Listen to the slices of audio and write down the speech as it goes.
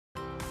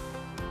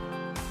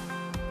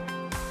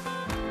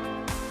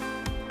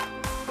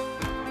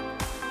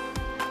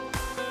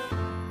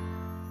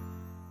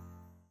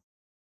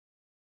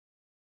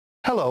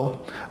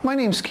Hello, my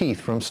name's Keith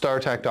from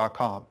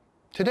StarTech.com.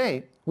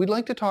 Today, we'd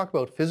like to talk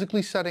about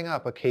physically setting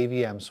up a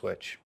KVM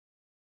switch.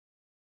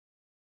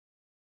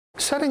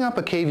 Setting up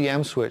a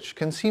KVM switch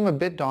can seem a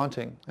bit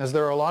daunting as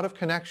there are a lot of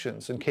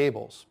connections and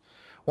cables.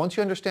 Once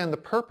you understand the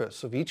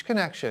purpose of each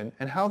connection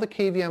and how the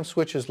KVM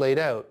switch is laid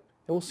out,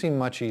 it will seem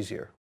much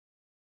easier.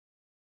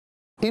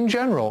 In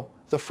general,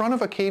 the front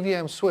of a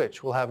KVM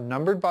switch will have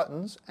numbered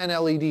buttons and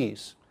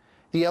LEDs.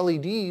 The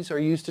LEDs are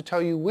used to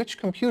tell you which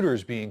computer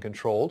is being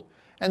controlled,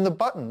 and the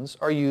buttons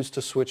are used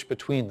to switch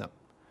between them.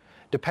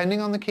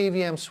 Depending on the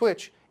KVM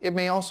switch, it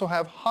may also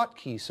have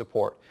hotkey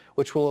support,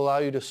 which will allow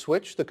you to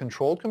switch the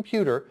controlled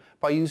computer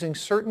by using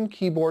certain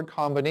keyboard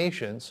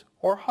combinations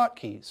or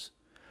hotkeys.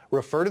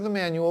 Refer to the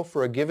manual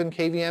for a given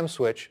KVM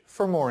switch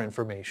for more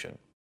information.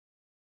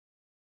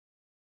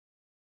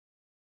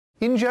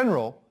 In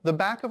general, the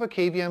back of a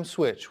KVM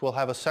switch will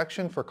have a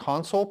section for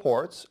console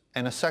ports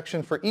and a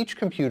section for each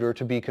computer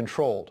to be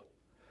controlled.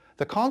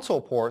 The console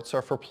ports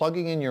are for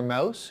plugging in your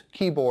mouse,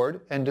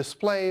 keyboard, and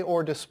display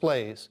or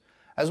displays,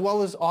 as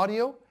well as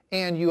audio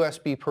and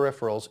USB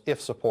peripherals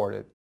if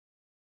supported.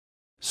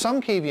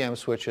 Some KVM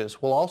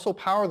switches will also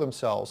power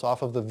themselves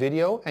off of the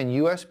video and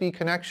USB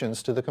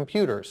connections to the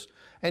computers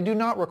and do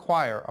not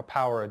require a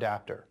power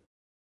adapter.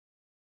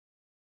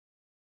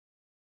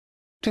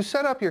 To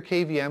set up your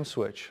KVM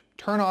switch,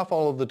 turn off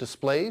all of the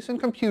displays and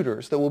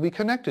computers that will be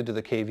connected to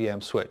the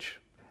KVM switch.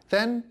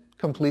 Then,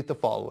 complete the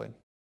following.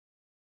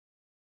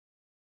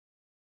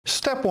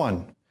 Step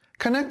 1.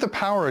 Connect the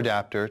power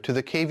adapter to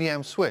the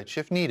KVM switch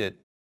if needed.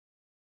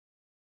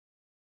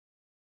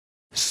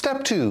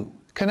 Step 2.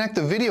 Connect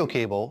the video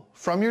cable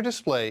from your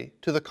display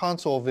to the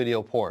console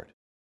video port.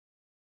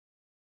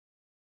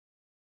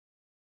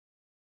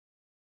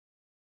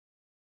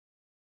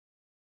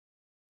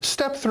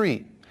 Step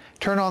 3.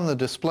 Turn on the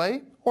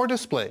display or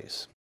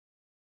displays.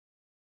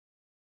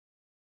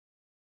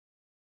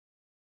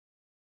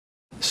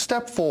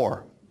 Step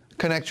 4.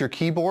 Connect your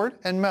keyboard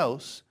and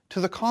mouse to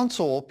the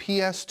console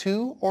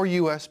PS2 or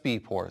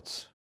USB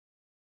ports.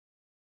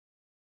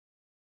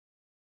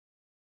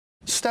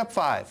 Step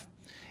 5.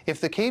 If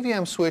the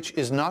KVM switch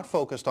is not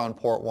focused on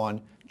port 1,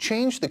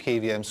 change the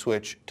KVM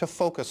switch to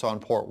focus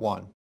on port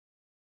 1.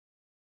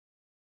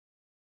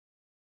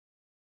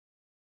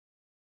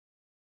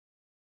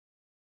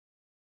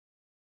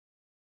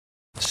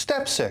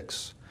 Step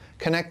 6.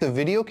 Connect the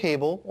video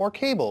cable or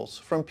cables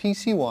from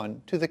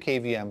PC1 to the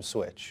KVM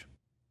switch.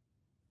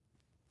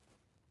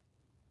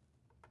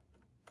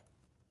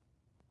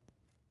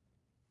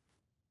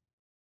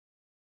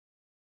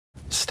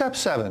 Step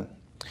 7.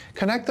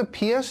 Connect the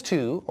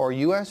PS2 or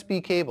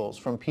USB cables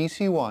from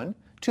PC1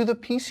 to the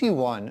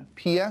PC1,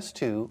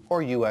 PS2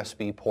 or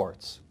USB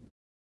ports.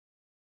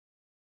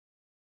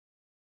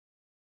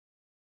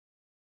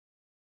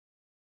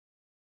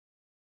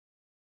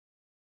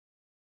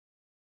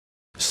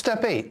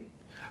 Step 8.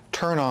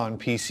 Turn on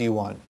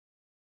PC1.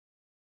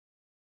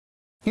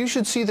 You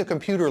should see the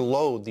computer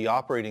load the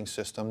operating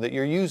system that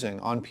you're using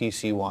on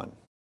PC1.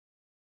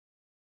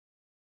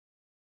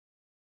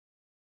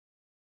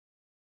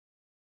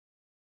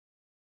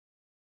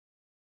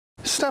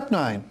 Step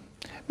 9.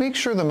 Make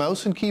sure the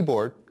mouse and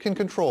keyboard can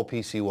control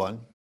PC1.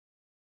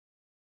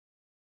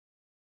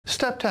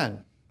 Step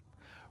 10.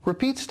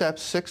 Repeat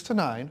steps 6 to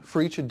 9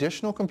 for each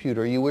additional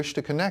computer you wish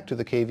to connect to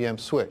the KVM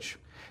switch,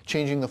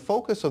 changing the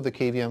focus of the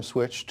KVM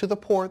switch to the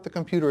port the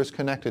computer is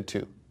connected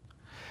to.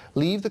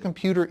 Leave the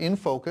computer in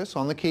focus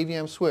on the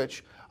KVM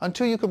switch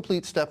until you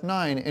complete step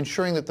 9,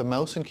 ensuring that the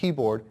mouse and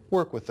keyboard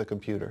work with the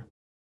computer.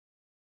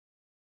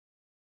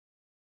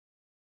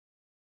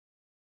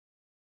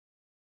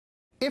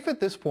 If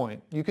at this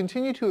point you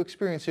continue to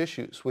experience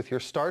issues with your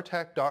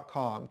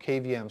StarTech.com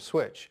KVM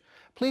switch,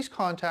 please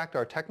contact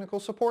our technical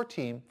support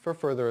team for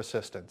further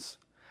assistance.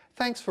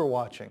 Thanks for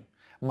watching.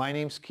 My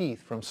name's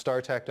Keith from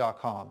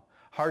StarTech.com.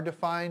 Hard to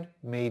find,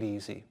 made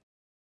easy.